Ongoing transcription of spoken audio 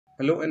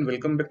Hello and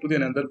welcome back to the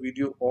another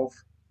video of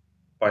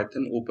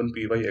Python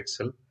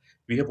Openpyxl.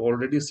 We have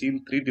already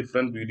seen three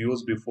different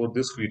videos before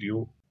this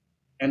video,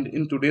 and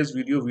in today's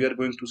video we are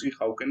going to see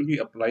how can we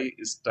apply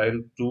style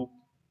to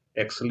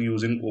Excel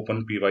using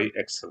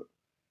Openpyxl.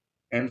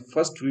 And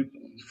first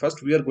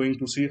we are going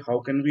to see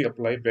how can we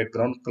apply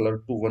background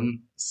color to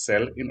one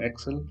cell in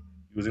Excel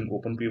using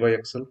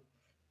Openpyxl.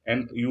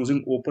 And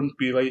using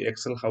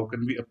Openpyxl, how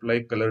can we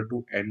apply color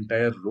to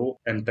entire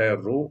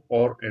row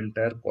or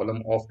entire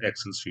column of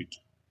Excel sheet.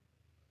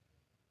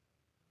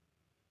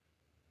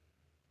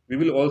 We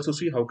will also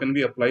see how can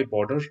we apply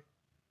border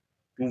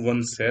to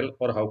one cell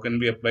or how can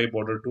we apply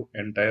border to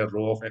entire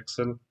row of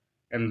Excel.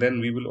 And then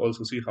we will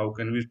also see how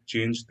can we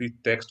change the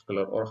text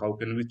color or how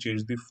can we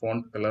change the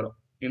font color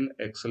in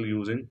Excel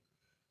using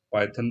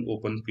Python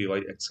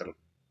Openpyxl.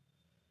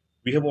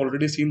 We have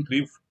already seen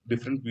three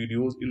different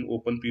videos in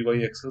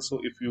Openpyxl.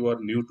 So if you are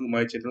new to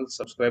my channel,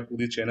 subscribe to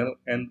the channel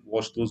and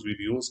watch those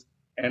videos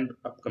and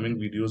upcoming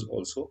videos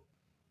also.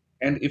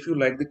 And if you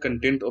like the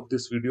content of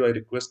this video, I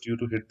request you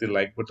to hit the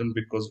like button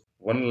because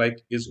one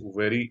like is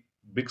very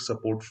big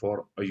support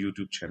for a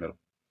YouTube channel.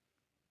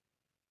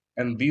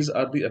 And these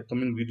are the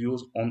upcoming videos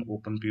on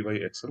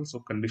Openpyxl. So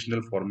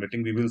conditional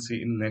formatting we will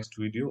see in next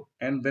video,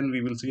 and then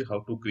we will see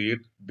how to create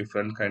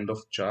different kind of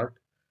chart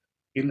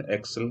in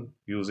Excel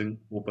using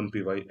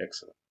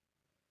Openpyxl.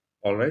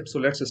 All right, so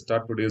let's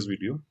start today's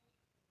video.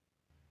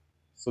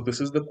 So this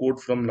is the code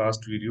from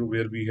last video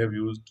where we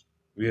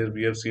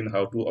have seen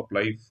how to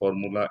apply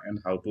formula and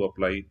how to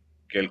apply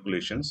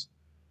calculations.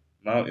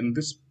 Now in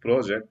this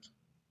project,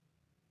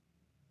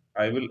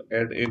 I will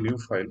add a new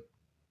file.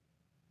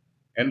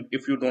 And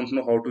if you don't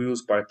know how to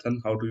use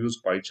Python, how to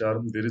use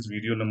PyCharm, there is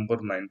video number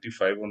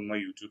 95 on my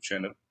YouTube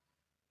channel.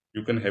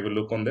 You can have a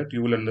look on that.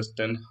 You will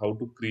understand how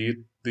to create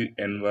the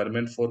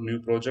environment for new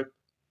project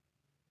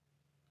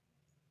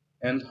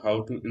and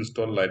how to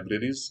install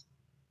libraries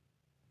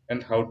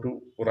and how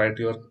to write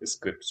your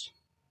scripts.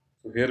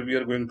 So here we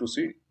are going to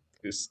see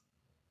this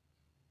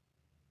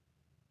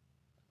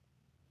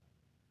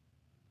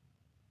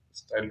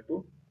style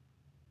to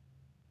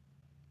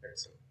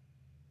Excel.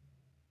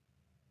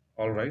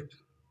 All right.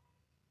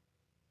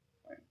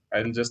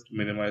 I'll just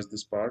minimize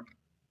this part.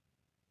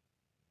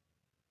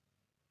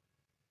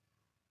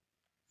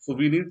 So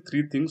we need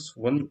three things.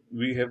 One,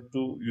 we have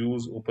to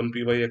use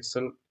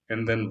Openpyxl,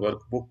 and then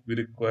workbook we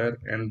require,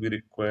 and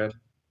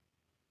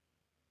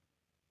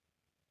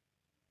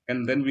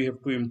then we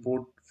have to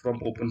import from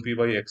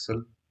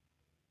Openpyxl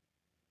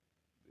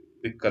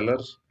the color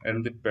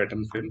and the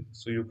pattern fill.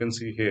 So you can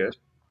see here,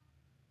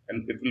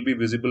 and it will be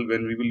visible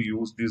when we will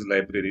use these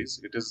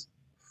libraries. It is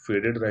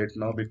faded right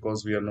now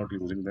because we are not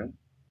using them.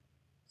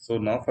 So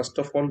now first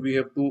of all, we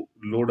have to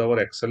load our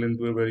Excel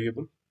into a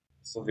variable.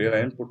 So here I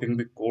am putting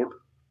the code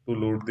to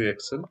load the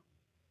Excel.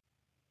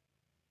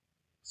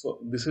 So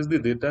this is the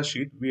data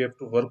sheet. We have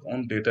to work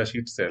on data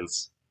sheet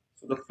cells.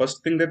 So the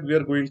first thing that we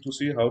are going to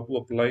see how to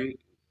apply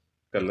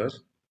color.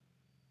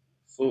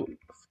 So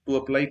to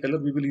apply color,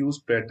 we will use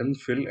pattern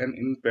fill, and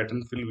in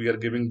pattern fill, we are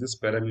giving this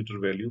parameter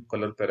value,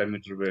 color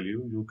parameter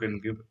value. You can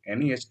give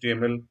any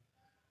HTML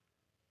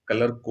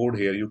color code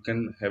here. You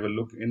can have a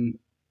look in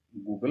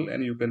Google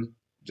and you can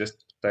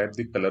just type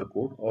the color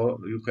code, or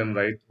you can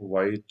write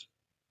white,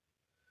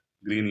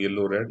 green,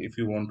 yellow, red if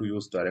you want to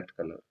use direct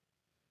color.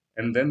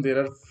 And then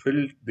there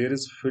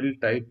is fill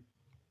type.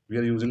 We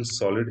are using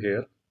solid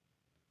here.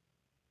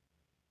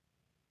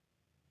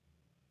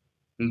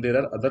 And there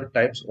are other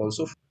types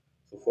also.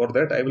 So for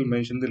that, I will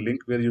mention the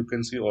link where you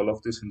can see all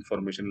of this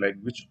information, like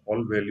which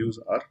all values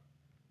are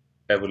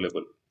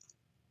available.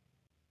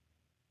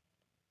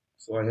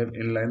 So I have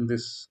inlined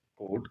this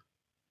code.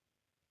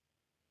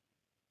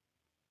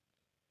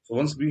 So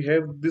once we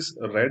have this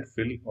red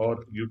fill,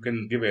 or you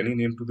can give any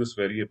name to this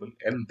variable,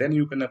 and then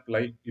you can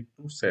apply it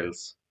to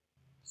cells.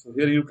 So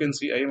here you can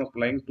see I am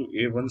applying to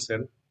A1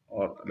 cell,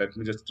 or let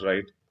me just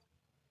write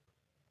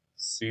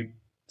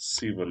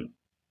C1.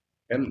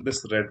 And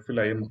this red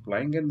fill I am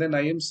applying, and then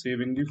I am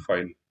saving the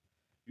file.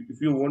 If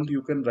you want,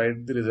 you can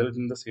write the result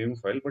in the same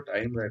file, but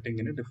I am writing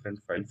in a different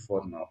file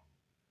for now.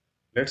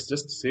 Let's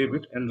just save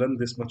it and run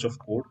this much of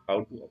code,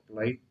 how to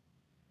apply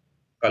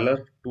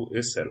color to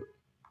a cell.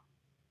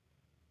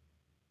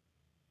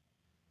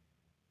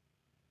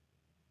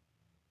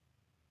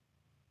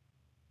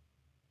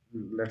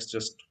 Let's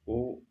just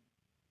go.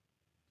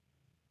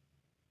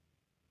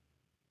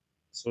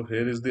 So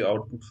here is the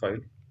output file.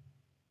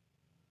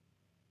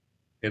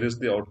 Here is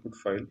the output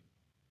file.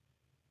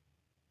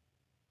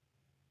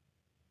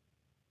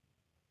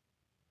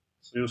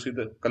 So you see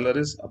the color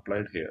is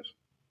applied here.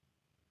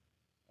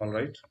 All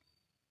right.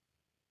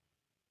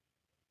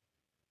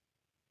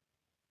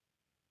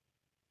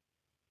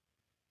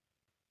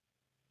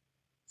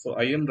 So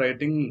I am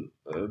writing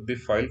the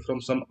file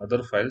from some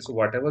other file. So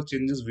whatever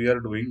changes we are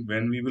doing,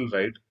 when we will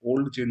write,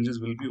 old changes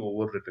will be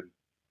overwritten.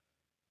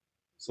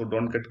 So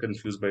don't get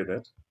confused by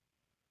that.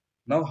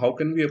 Now, how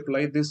can we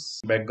apply this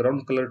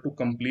background color to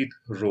complete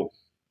row?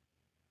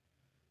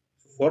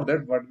 For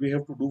that, what we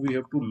have to do, we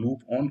have to loop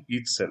on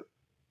each cell.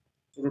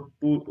 So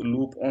to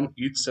loop on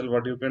each cell,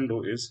 what you can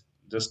do is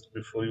just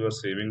before you are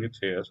saving it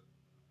here,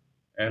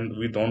 and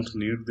we don't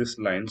need this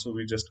line, so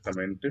we just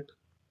comment it,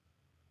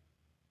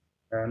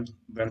 and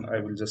then I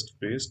will just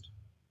paste.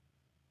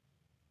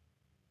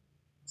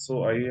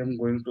 So I am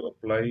going to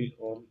apply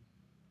on,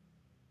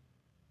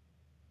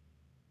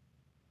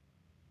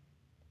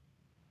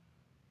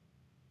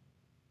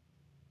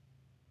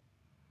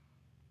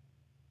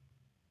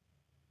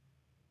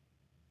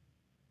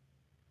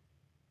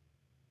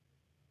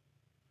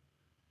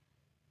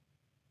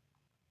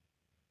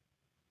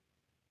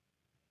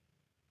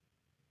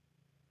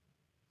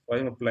 so I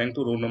am applying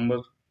to row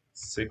number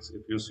 6,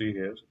 if you see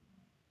here.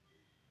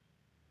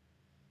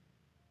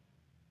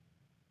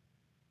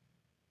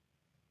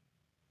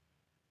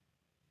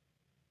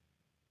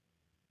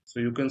 So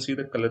you can see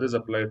the color is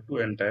applied to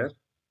entire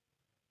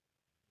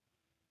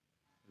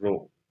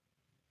row.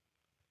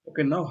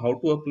 Okay, now how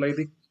to apply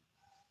the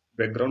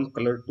background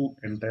color to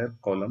entire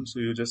column? So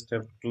you just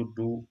have to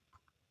do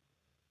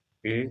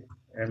A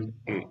and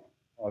A.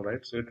 All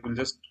right, so it will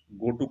just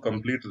go to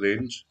complete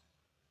range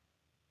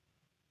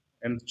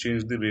and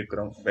change the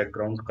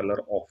background color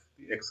of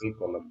the Excel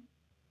column.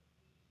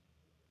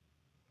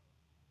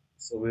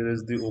 So where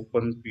is the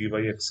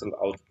Openpyxl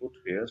output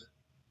here?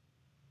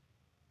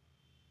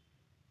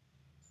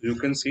 So you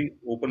can see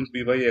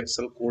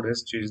Openpyxl code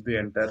has changed the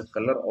entire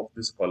color of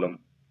this column.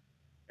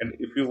 And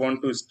if you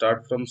want to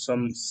start from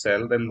some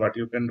cell, then what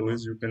you can do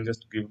is you can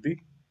just give the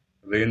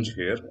range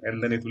here,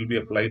 and then it will be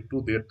applied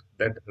to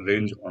that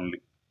range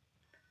only.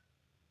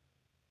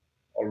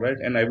 All right,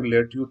 and I will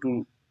let you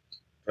to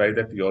try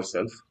that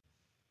yourself.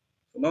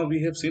 So now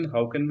we have seen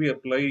how can we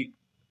apply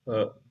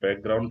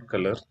background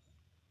color.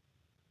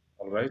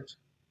 All right,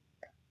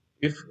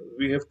 if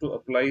we have to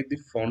apply the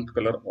font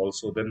color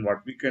also, then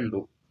what we can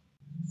do?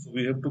 So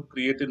we have to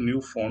create a new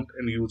font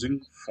and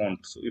using font.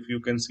 So if you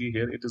can see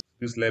here, it is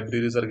these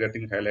libraries are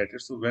getting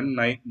highlighted. So when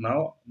I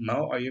now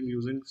I am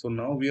using, so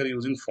now we are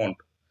using font.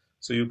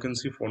 So you can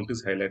see font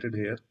is highlighted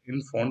here.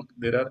 In font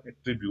there are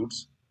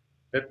attributes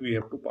that we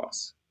have to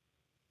pass.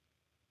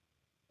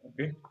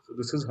 Okay, so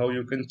this is how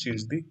you can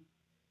change the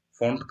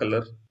font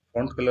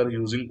color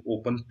using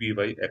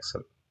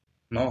Openpyxl.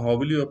 Now how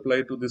will you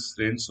apply to this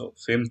range? So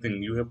same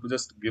thing, you have to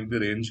just give the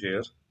range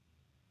here,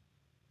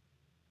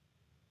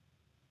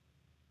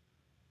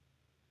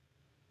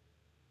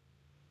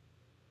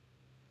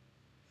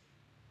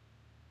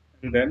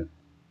 and then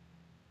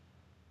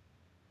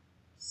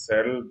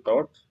cell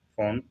dot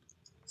font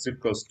is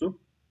equals to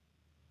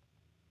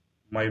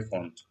my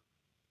font.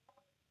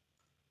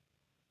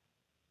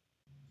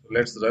 So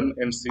let's run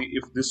and see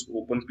if this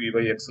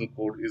Openpyxl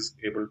code is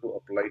able to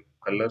apply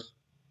color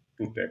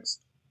to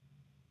text.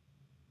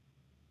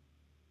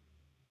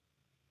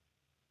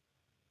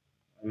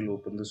 I will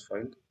open this file.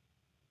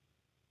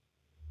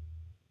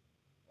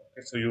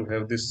 Okay, so you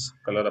have this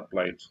color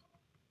applied,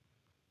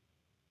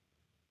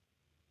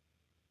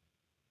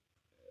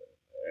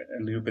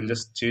 and you can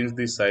just change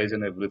the size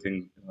and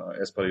everything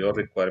as per your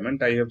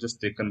requirement. I have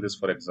just taken this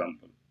for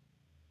example.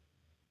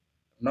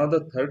 Now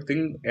the third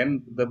thing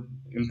and the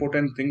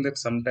important thing that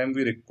sometimes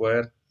we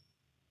require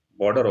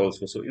border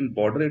also. So in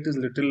border it is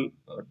little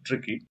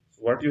tricky.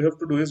 So what you have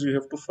to do is you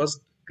have to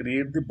first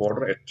create the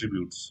border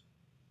attributes.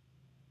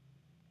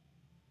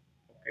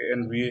 Okay,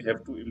 and we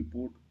have to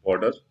import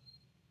border.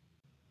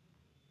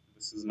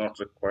 This is not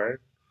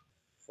required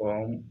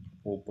from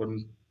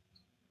open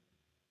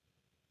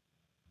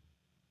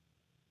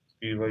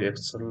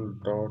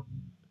pyxl dot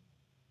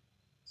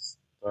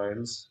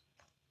styles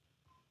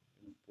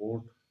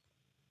import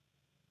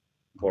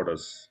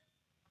borders.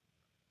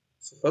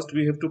 So first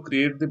we have to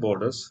create the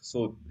borders.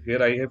 So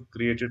here I have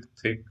created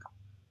thick.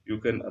 You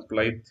can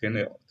apply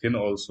thin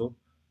also,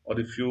 or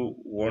if you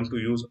want to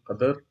use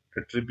other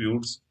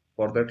attributes,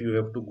 for that you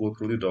have to go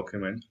through the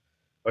document.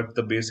 But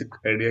the basic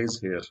idea is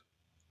here.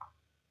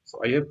 So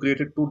I have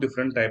created two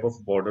different type of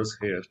borders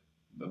here.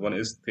 The one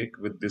is thick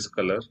with this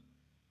color,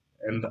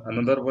 and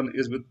another one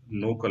is with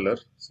no color.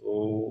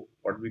 So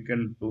what we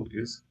can do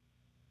is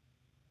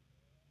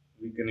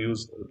we can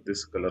use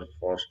this color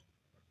for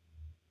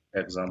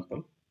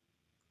example.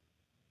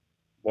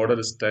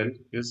 Border style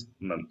is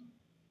none.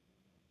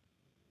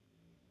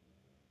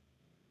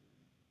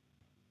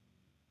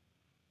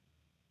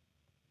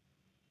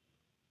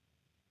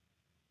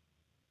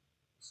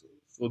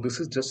 So this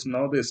is just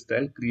now the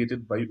style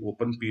created by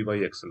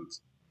Openpyxl.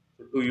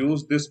 So to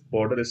use this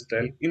border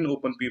style in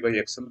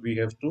Openpyxl, we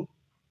have to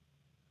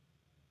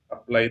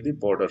apply the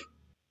border.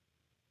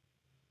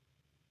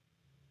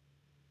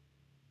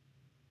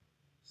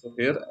 So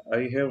here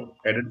I have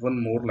added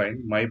one more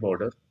line, my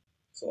border.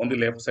 So on the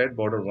left side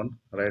border 1,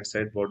 right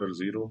side border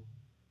 0,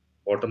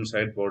 bottom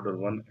side border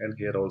 1, and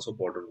here also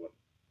border 1.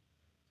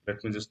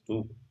 Let me just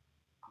do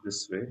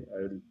this way.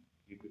 I will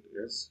keep it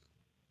as.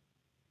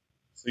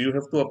 So you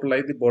have to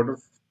apply the border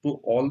to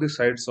all the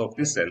sides of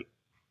the cell.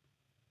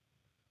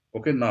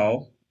 Okay,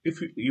 now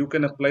if you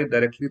can apply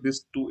directly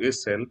this to a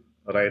cell,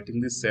 writing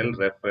the cell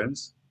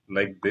reference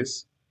like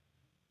this,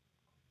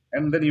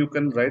 and then you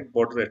can write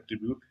border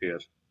attribute here.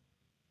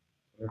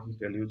 Let me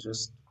tell you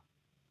just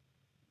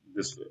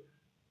this way.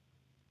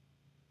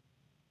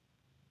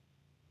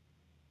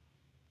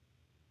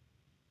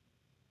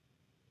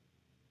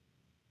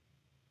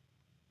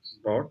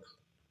 Dot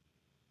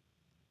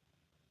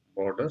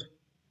border is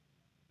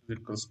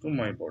equals to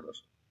my border.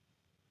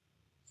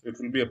 So it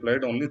will be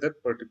applied only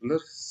that particular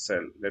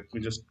cell. Let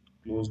me just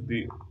close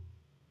the,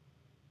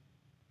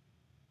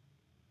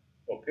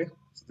 okay.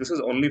 So this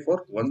is only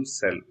for one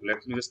cell.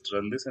 Let me just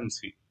run this and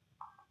see.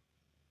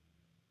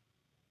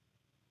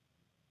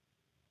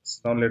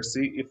 So now let's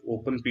see if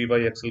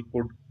Openpyxl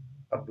could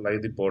apply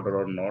the border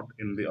or not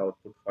in the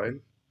output file.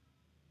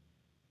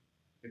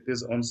 It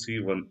is on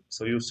C1.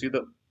 So you see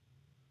the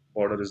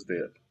border is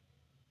there.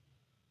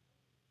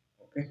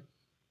 Okay.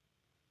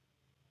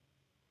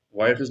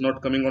 Why it is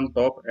not coming on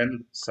top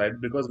and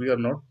side? Because we have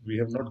not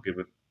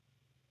given.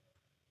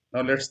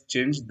 Now let's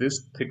change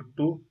this thick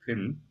to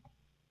thin.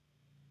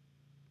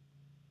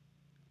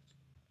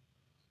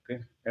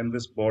 Okay. And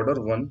this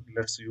border one,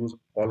 let's use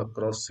all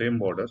across same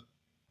border.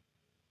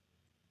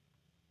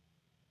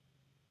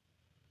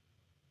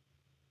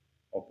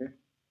 Okay.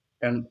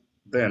 And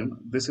then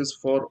this is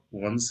for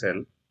one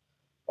cell.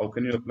 How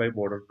can you apply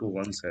border to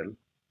one cell?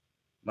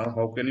 Now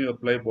how can you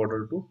apply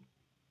border to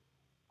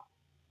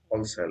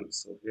all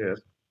cells? So here,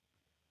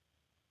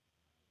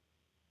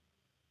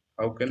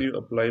 how can you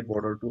apply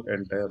border to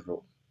entire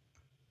row?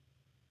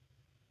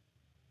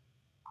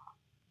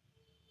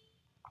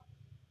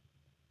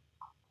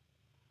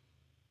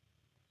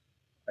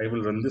 I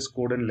will run this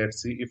code and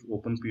let's see if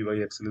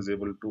Openpyxl is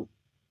able to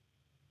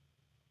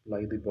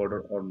apply the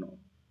border or not.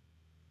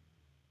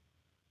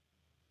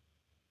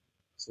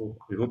 So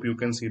I hope you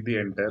can see the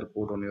entire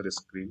code on your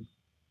screen.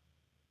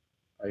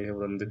 I have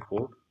run the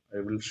code. I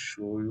will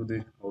show you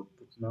the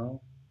output now.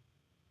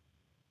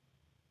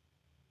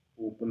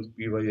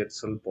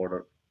 Openpyxl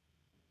border.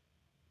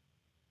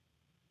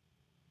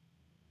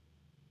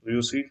 So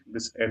you see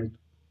this end,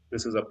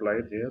 this is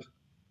applied here.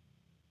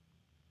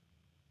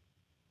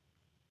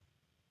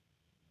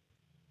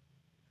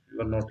 If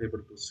you are not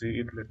able to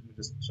see it, let me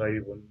just try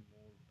one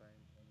more time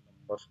on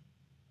number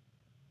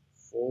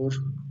 4,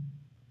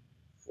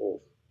 4.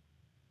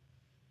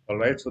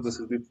 Alright, so this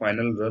is the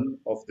final run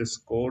of this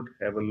code.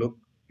 Have a look.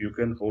 You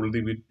can hold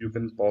the you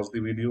can pause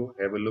the video,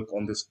 have a look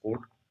on this code.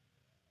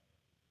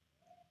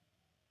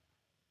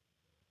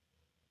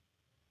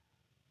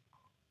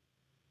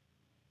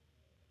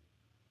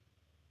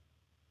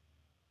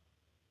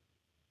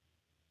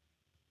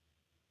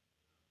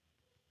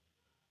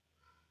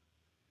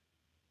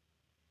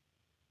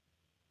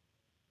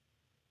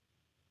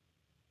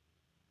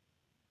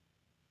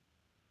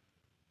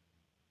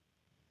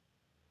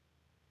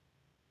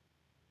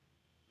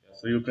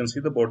 So you can see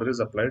the border is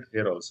applied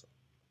here also.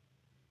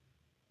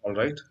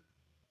 Alright.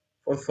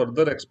 For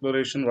further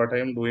exploration, what I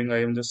am doing,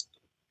 I am just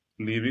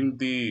leaving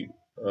the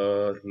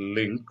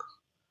link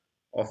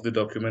of the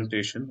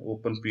documentation,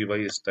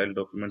 OpenPy style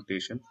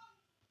documentation.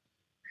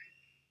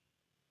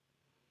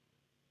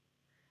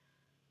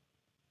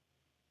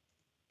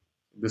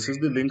 This is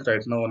the link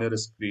right now on your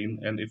screen,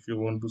 and if you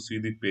want to see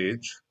the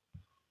page,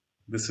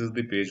 this is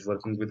the page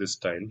working with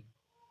style.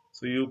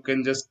 So you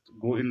can just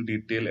go in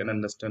detail and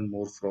understand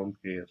more from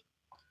here.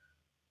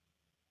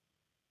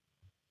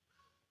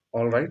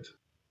 All right.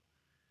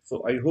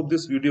 So I hope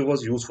this video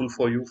was useful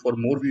for you. For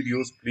more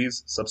videos,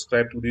 please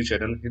subscribe to the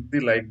channel. Hit the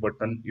like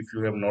button if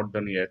you have not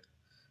done yet.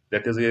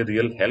 That is a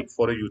real help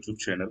for a YouTube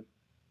channel.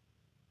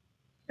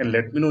 And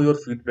let me know your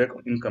feedback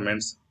in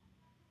comments.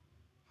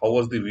 How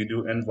was the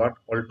video and what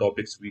all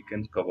topics we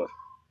can cover.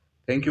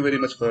 Thank you very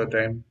much for your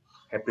time.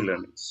 Happy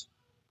learnings.